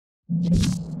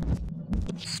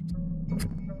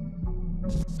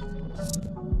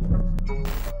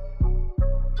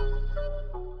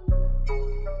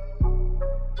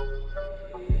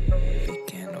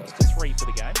Three for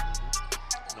the game.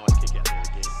 Nice kick out there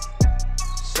again.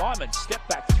 Simon, step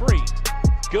back three.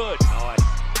 Good. Nice.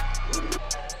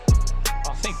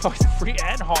 I think both Free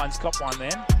and Hines got one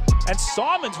then. And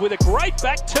Simons with a great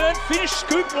back turn finish,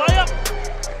 scoop layup.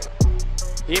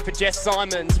 Here for Jess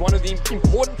Simons, one of the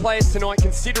important players tonight,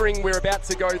 considering we're about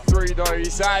to go through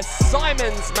those.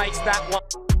 Simons makes that one.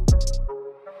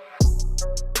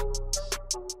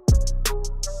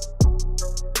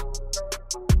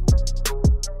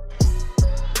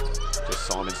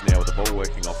 Simons now with the ball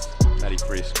working off Matty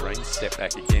Freer's screen. Step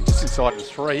back again, just inside the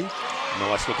three.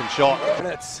 Nice looking shot.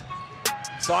 Minutes.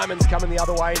 Simons coming the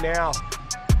other way now.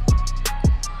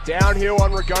 Downhill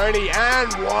on Rigoni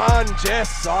and one. Jess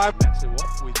Simons.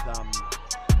 With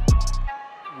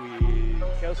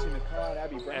Kelsey McLeod,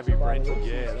 Abby Brenton,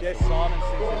 yeah. Jess Simons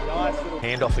is a nice little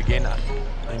handoff again.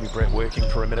 Amy Brett working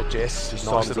perimeter. Jess, just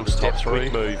nice little step through.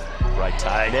 Quick move. Great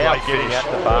take. Now great getting finish.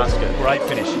 out the basket. Great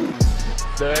finish.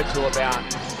 Third to about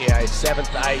 7th,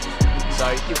 8th. So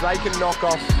if they can knock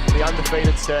off the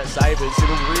undefeated Sturt Sabres,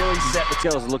 it'll really set the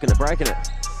Girls are looking at breaking it.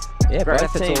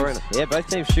 Yeah, both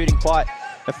teams shooting quite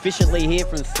efficiently here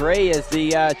from three as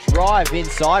the drive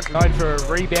inside. known for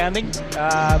rebounding,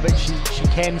 but she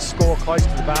can score close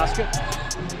to the basket.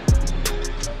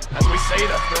 as we see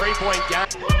the three-point game.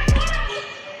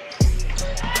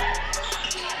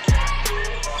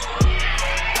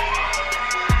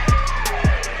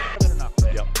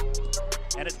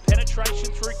 And it's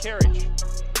penetration through Kerridge.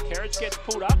 Kerridge gets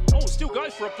pulled up. Oh, still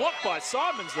goes for a block by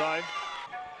Simons though.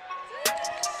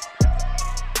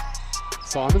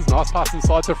 Simons, nice pass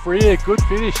inside to Freer. Good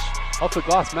finish off the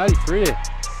glass, Matty Freer.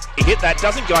 He hit that,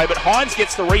 doesn't go, but Hines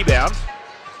gets the rebound.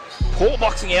 Poor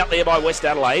boxing out there by West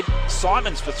Adelaide.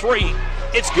 Simons for three.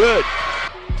 It's good.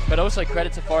 But also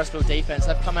credit to Forestville defense.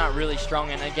 They've come out really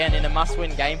strong, and again, in a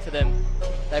must-win game for them,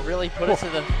 they've really put it to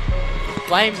the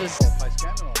Flames as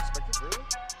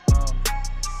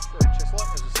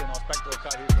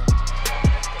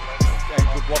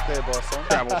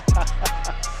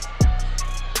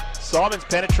Simons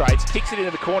penetrates, kicks it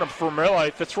into the corner for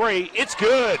Morello for three. It's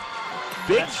good.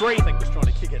 Big three. I think was trying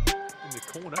to kick it in the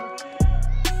corner.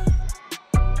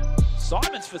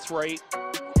 Simons for three,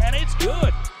 and it's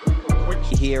good.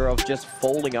 Here of just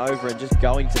falling over and just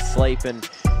going to sleep and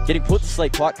getting put to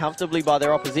sleep quite comfortably by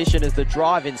their opposition as the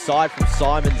drive inside from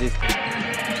Simons is...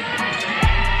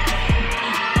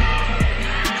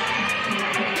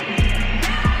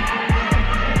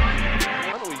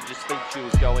 She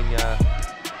was going,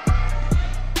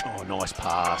 oh, nice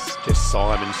pass. Just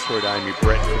Simons through to Amy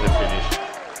Brett for the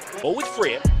finish. Ball with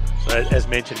Freer. So as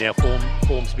mentioned now,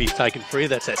 Formsby's taken Freer.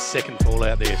 That's that second ball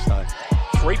out there. So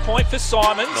 3 point for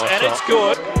Simons, nice and shot. it's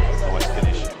good. Nice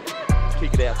finish.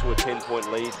 Kick it out to a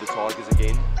 10-point lead, the Tigers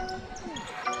again.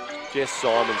 Jess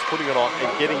Simons putting it on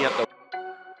and getting out the...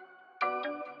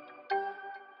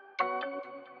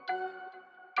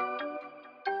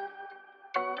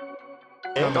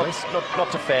 Yeah,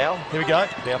 not to foul. Here we go.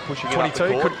 Now pushing 22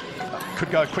 it up the court.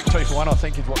 could go quick 2 for 1. I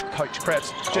think is what Coach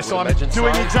Kratz. Jess Simons imagine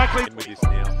doing so. exactly with this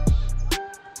now.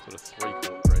 Sort of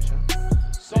 3-court pressure.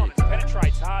 Simons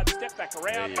penetrates hard, step back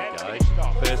around, There you and go. finish it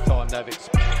off. First time they've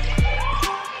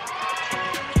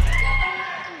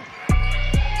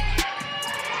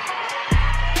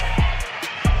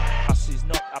Is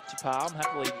not up to par, I'm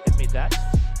happily admit that.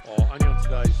 Oh, only on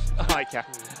today's. Okay.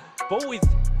 Ball with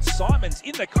Simons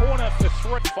in the corner for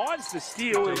three. Finds the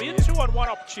steal. It'll be a 2-on-1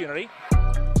 opportunity.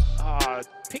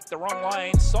 Picked the wrong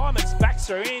lane. Simons backs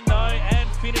her in though and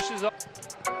finishes up.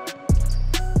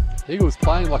 Eagles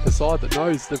playing like a side that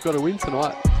knows they've got to win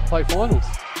tonight to play finals.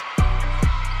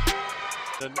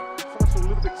 And Forest a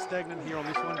little bit stagnant here on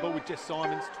this one. Ball with Jess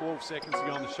Simons, 12 seconds to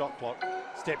go on the shot clock.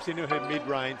 Steps into her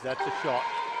mid-range, that's a shot.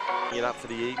 It up for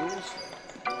the Eagles.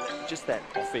 Just that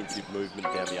offensive movement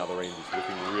down the other end is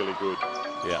looking really good.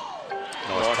 Yeah.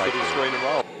 Nice take little there. screen and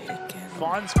roll.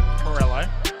 Finds Morello.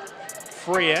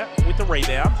 Freer with the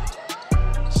rebound.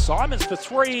 Simons for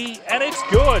three, and it's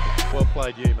good. Well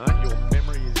played you, mate. Your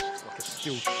memory is like a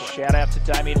steel trap. Shout out to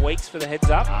Damien Weeks for the heads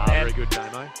up. Very good,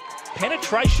 Damo.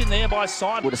 Penetration there by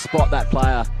Simons. Would have spot that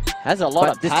player. Has a lot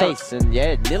of pace and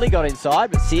yeah, nearly got inside,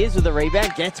 but Sears with the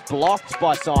rebound gets blocked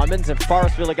by Simons and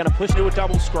Forestville are going to push to a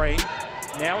double screen.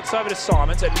 Now it's over to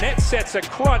Simons. And Net sets a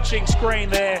crunching screen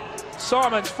there.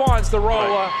 Simons finds the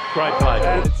roller. Great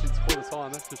play. Since quarter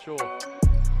time, that's for sure.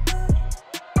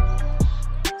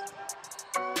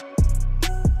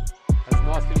 Has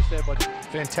Nice finish there by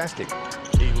Fantastic.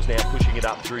 Eagles now pushing it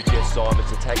up through Jess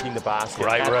Simons, attacking the basket.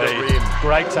 Great at the read. rim.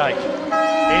 Great take.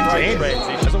 End-to-end.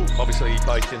 transition. Obviously,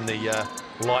 both in the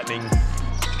Lightning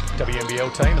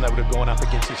WNBL team, and they would have gone up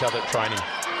against each other at training.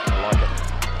 I like it.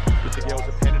 If the girls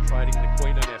are penetrating, the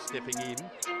Queen are now stepping in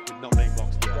with not being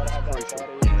boxed out. That's crucial.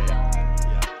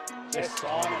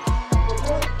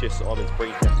 Jess Simons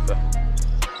brings that to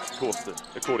of course,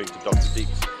 according to Dr.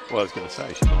 Diggs. Well, I was going to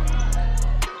say, she might.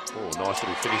 Oh, nice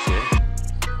little finish there.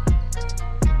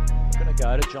 I'm going to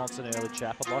go to Johnson early,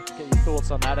 chap. I'd like to get your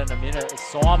thoughts on that in a minute.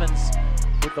 Simons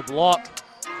with the block.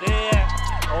 There,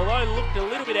 although looked a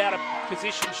little bit out of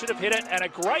position, should have hit it, and a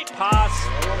great pass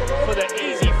for the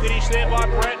easy finish there by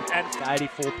Brett. And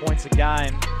 84 points a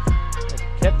game.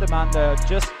 They've kept them under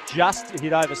just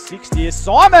hit over 60.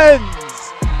 Simons!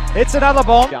 It's another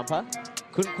bomb. Jumper.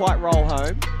 Couldn't quite roll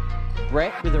home.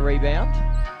 Brett with a rebound.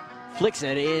 Flicks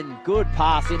it in. Good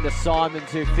pass into Simons,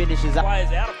 who finishes up.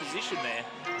 players out of position there.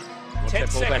 10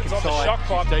 seconds on the shot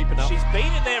clock. She's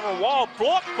been in there for a while.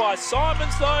 Blocked by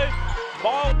Simons though.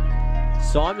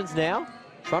 Simons now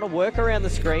trying to work around the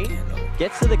screen.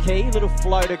 Gets to the key. Little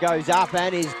floater goes up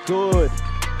and is good.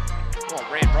 Oh,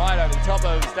 ran right over the top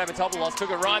of Stamatopoulos.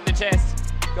 Took it right in the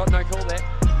chest. Got no call there.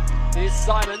 Here's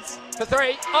Simons for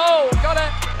three. Oh, got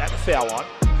it. At the foul line.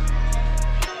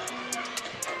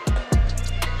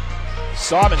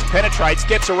 Simons penetrates,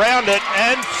 gets around it,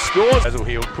 and scores. Hazel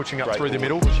Hill pushing up Great through the ball,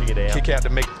 middle. pushing it out. Kick out to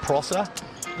Meg Prosser.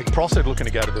 Meg Prosser looking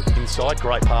to go to the inside.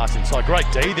 Great pass inside. Great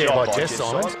D there by Jess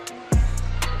Simons.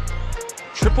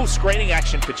 Triple screening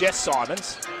action for Jess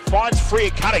Simons. Finds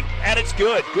Freer cutting, and it's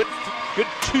good. Good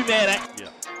two-man act. Yeah.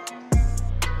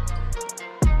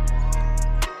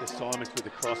 Jess Simons with the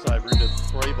crossover into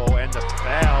the three ball and the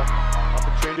foul.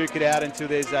 Opportunity to get out until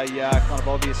there's a kind of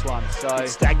obvious one. So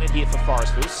It's stagnant here for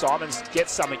Forestville. Simons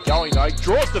gets something going though.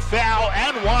 Draws the foul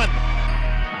and one.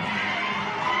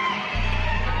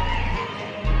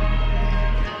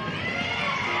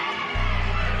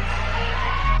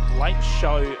 Late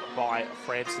show by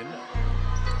Franson.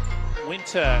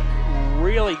 Winter,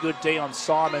 really good D on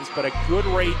Simons, but a good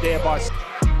read there by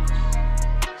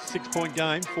 6-point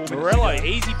game, 4 minutes Morello. to go.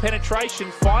 Easy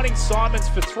penetration, finding Simons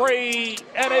for three,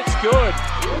 and it's good.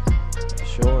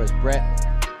 Sure, as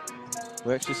Brett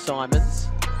works with Simons.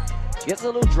 She gets a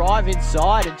little drive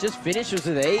inside and just finishes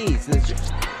with ease.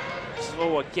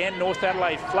 Oh, again, North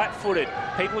Adelaide flat-footed.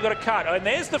 People have got a cut, and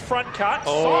there's the front cut.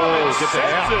 Oh, Simons get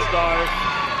that sends it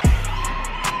though.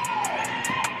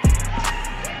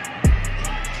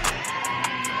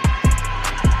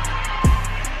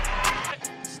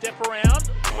 Step around,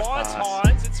 finds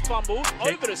Hines, it's fumbled,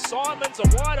 over to Simons,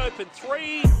 a wide open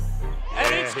three,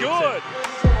 and it's good.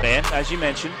 Man, as you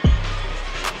mentioned,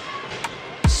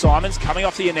 Simons coming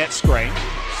off the Annette screen.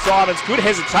 Simons, good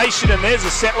hesitation, and there's a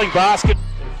settling basket.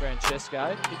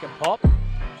 Francesco, pick and pop.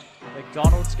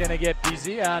 McDonald's going to get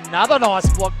busy. Another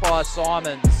nice block by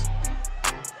Simons.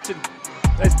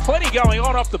 There's plenty going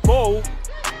on off the ball.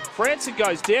 Franson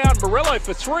goes down, Morello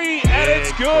for three, and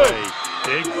it's good.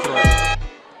 Big three.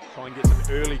 Try and get some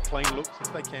early clean looks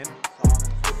if they can. Simons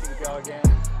looking to go again.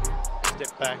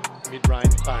 Step back,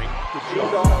 mid-range, bang. Good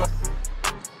shot.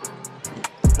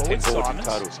 10 boards in Simons.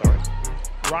 total, sorry.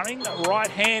 Running right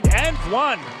hand and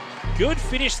one. Good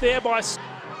finish there by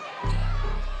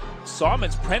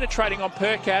Simons, penetrating on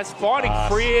Perkaz, finding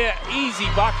Freer, easy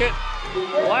bucket.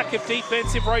 Lack of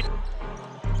defensive rate.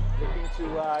 Looking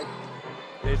to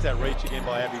There's that reach again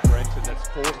by Abby Brenton. That's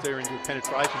forced her into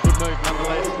penetration. Good move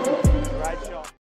nonetheless. great shot.